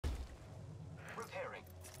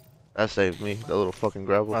That saved me, the little fucking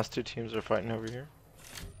gravel. Last two teams are fighting over here.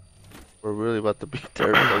 We're really about to beat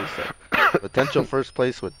third place. Potential first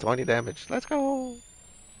place with 20 damage. Let's go.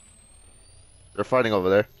 They're fighting over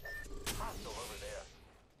there. I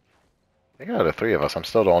think out of the three of us, I'm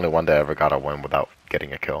still the only one that ever got a win without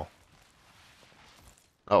getting a kill.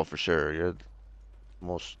 Oh, for sure. You're the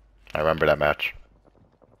most. I remember that match.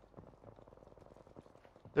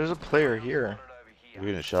 There's a player here. You're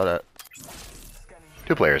getting shot at.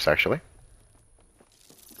 Two players, actually.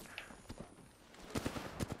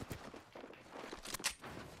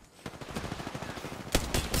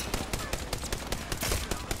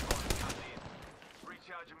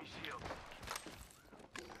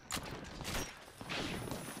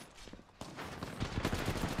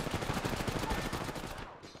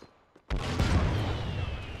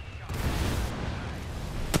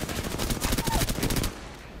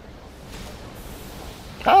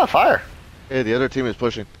 Ah, fire! Hey, the other team is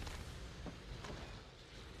pushing.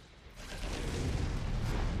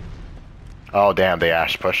 Oh, damn, they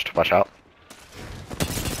Ash pushed. Watch out.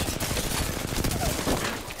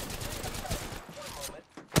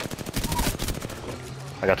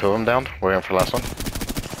 I got two of them down. We're in for the last one.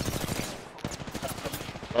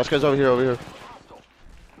 Last guy's over here, over here.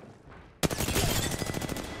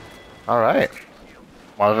 Alright.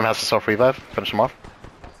 One of them has to self-revive. Finish him off.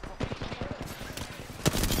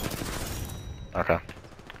 Okay.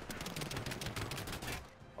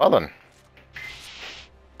 Well then.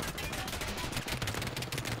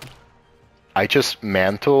 I just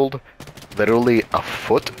mantled literally a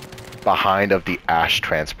foot behind of the Ash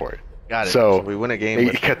transport. Got it. So we win a game they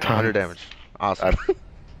with get 100 damage. Awesome.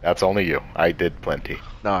 That's only you. I did plenty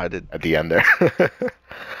No, I did. at the end there.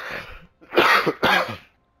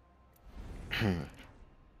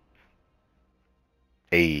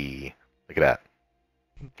 Hey, look at that.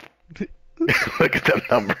 Look at them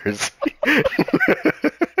numbers.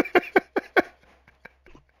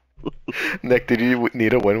 Nick, did you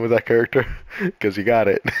need a win with that character? Because you got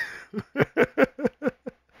it. So,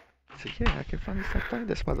 yeah, I can finally start playing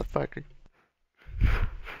this motherfucker.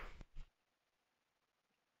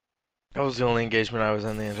 That was the only engagement I was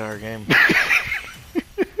in the entire game.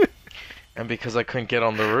 And because I couldn't get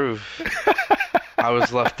on the roof, I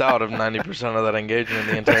was left out of 90% of that engagement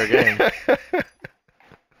the entire game.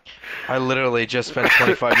 I literally just spent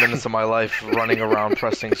 25 minutes of my life running around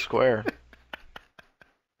pressing square.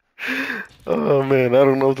 Oh man, I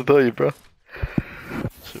don't know what to tell you, bro.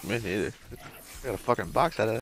 Shit, me neither. I got a fucking box out of that.